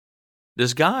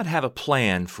Does God have a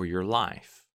plan for your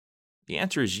life? The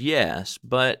answer is yes,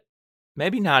 but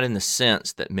maybe not in the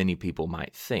sense that many people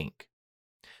might think.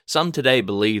 Some today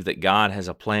believe that God has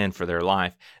a plan for their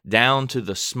life down to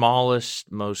the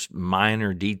smallest, most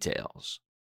minor details.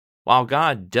 While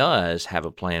God does have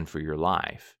a plan for your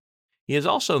life, He has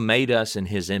also made us in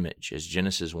His image, as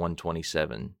Genesis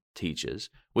 1:27 teaches,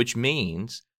 which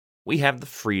means we have the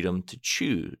freedom to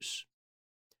choose.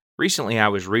 Recently, I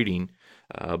was reading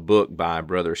a book by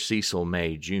Brother Cecil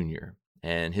May Jr.,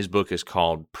 and his book is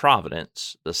called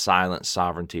Providence, The Silent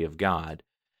Sovereignty of God.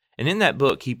 And in that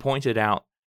book, he pointed out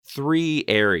three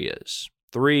areas,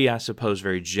 I suppose,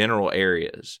 very general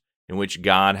areas in which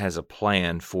God has a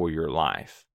plan for your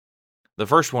life. The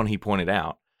first one he pointed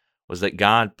out was that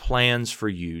God plans for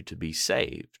you to be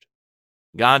saved.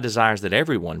 God desires that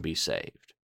everyone be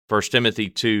saved. 1 Timothy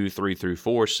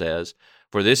 2:3-4 says,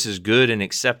 "For this is good and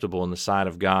acceptable in the sight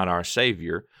of God our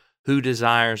Savior, who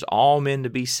desires all men to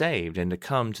be saved and to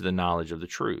come to the knowledge of the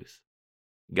truth."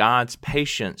 God's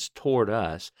patience toward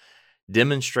us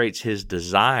demonstrates His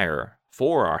desire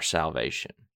for our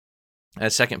salvation.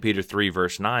 As 2 Peter 3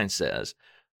 verse 9 says,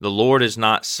 "The Lord is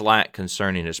not slack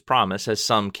concerning His promise, as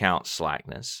some count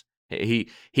slackness." He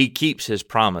keeps His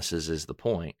promises is the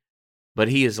point. But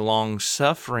He is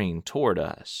long-suffering toward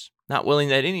us, not willing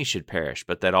that any should perish,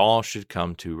 but that all should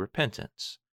come to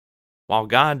repentance. While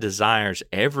God desires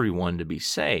everyone to be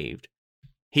saved,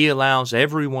 He allows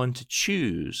everyone to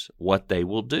choose what they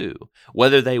will do,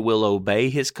 whether they will obey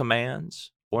His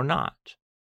commands or not.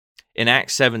 In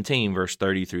Acts 17, verse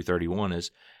 30-31,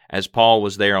 as Paul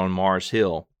was there on Mars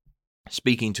Hill,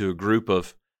 speaking to a group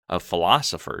of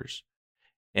philosophers,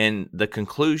 and the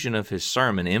conclusion of his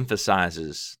sermon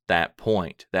emphasizes that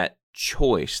point, that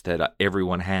choice that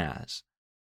everyone has.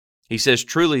 He says,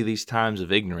 "Truly these times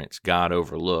of ignorance God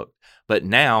overlooked, but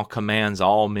now commands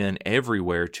all men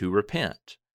everywhere to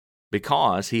repent,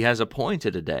 because He has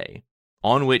appointed a day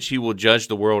on which He will judge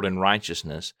the world in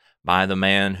righteousness by the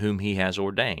man whom He has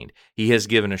ordained. He has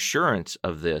given assurance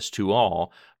of this to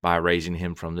all by raising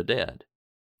Him from the dead."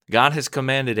 God has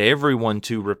commanded everyone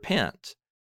to repent,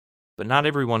 but not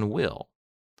everyone will.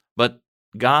 But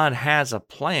God has a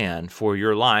plan for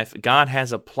your life. God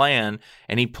has a plan,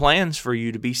 and He plans for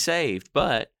you to be saved.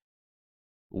 But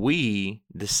we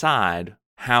decide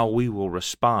how we will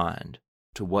respond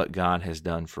to what God has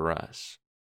done for us.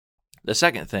 The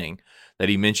second thing that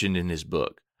he mentioned in his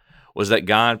book was that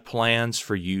God plans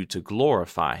for you to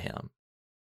glorify Him.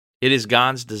 It is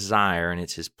God's desire and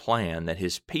it's His plan that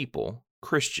His people,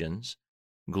 Christians,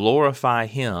 glorify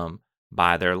Him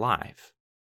by their life.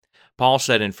 Paul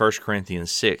said in 1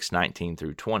 Corinthians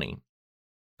 6:19-20,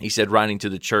 he said, writing to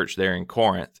the church there in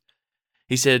Corinth,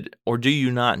 he said, "Or do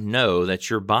you not know that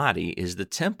your body is the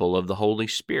temple of the Holy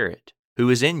Spirit, who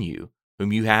is in you,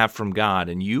 whom you have from God,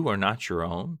 and you are not your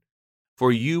own?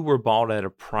 For you were bought at a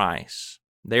price.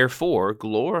 Therefore,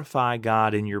 glorify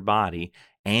God in your body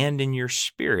and in your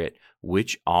spirit,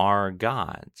 which are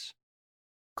God's."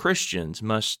 Christians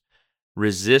must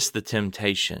resist the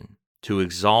temptation to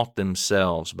exalt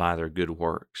themselves by their good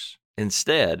works.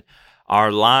 Instead,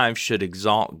 our lives should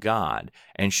exalt God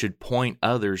and should point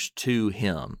others to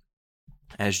Him.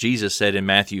 As Jesus said in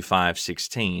Matthew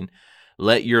 5:16,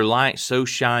 "Let your light so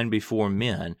shine before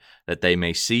men that they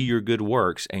may see your good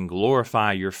works and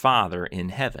glorify your Father in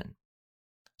heaven."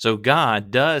 So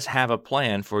God does have a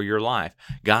plan for your life.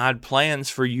 God plans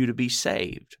for you to be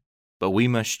saved, but we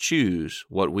must choose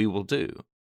what we will do.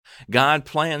 God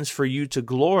plans for you to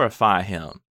glorify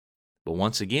Him, but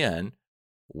once again,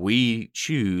 we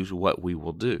choose what we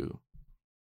will do.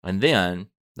 And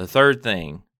then, the third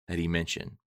thing that he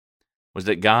mentioned was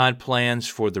that God plans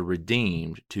for the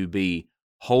redeemed to be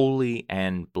holy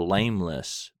and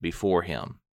blameless before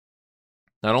Him.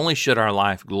 Not only should our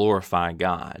life glorify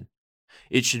God,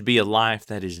 it should be a life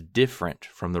that is different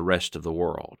from the rest of the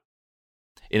world.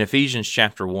 In Ephesians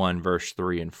chapter 1, verse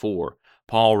 3 and 4,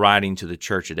 Paul, writing to the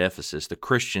church at Ephesus, the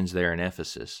Christians there in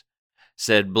Ephesus,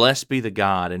 said, "Blessed be the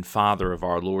God and Father of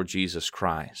our Lord Jesus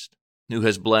Christ, who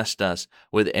has blessed us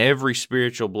with every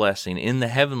spiritual blessing in the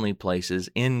heavenly places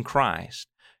in Christ,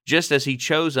 just as He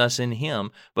chose us in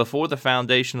Him before the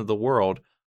foundation of the world,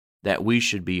 that we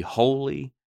should be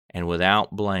holy and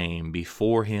without blame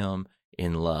before Him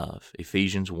in love."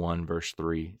 Ephesians 1, verse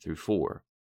 3-4.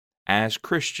 As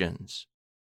Christians,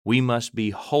 we must be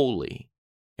holy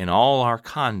in all our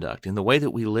conduct, in the way that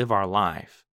we live our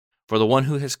life, for the one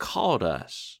who has called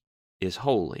us is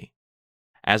holy.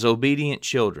 As obedient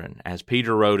children, as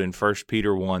Peter wrote in 1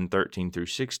 Peter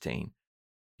 1:13-16,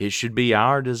 it should be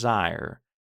our desire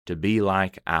to be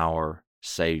like our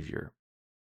Savior.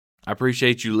 I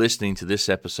appreciate you listening to this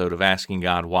episode of Asking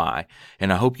God Why,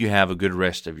 and I hope you have a good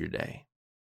rest of your day.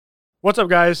 What's up,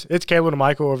 guys? It's Caleb and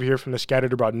Michael over here from the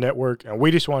Scattered Abroad Network, and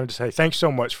we just wanted to say thanks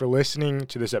so much for listening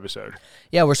to this episode.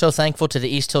 Yeah, we're so thankful to the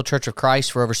East Hill Church of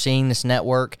Christ for overseeing this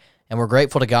network, and we're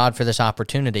grateful to God for this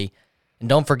opportunity. And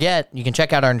don't forget, you can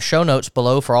check out our show notes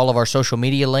below for all of our social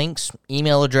media links,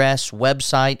 email address,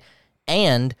 website,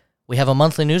 and we have a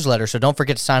monthly newsletter, so don't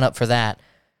forget to sign up for that.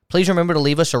 Please remember to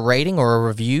leave us a rating or a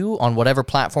review on whatever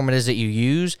platform it is that you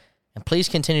use, and please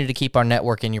continue to keep our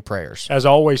network in your prayers. As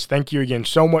always, thank you again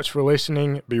so much for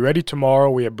listening. Be ready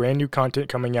tomorrow. We have brand new content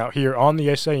coming out here on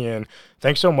the SAN.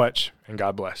 Thanks so much, and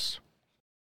God bless.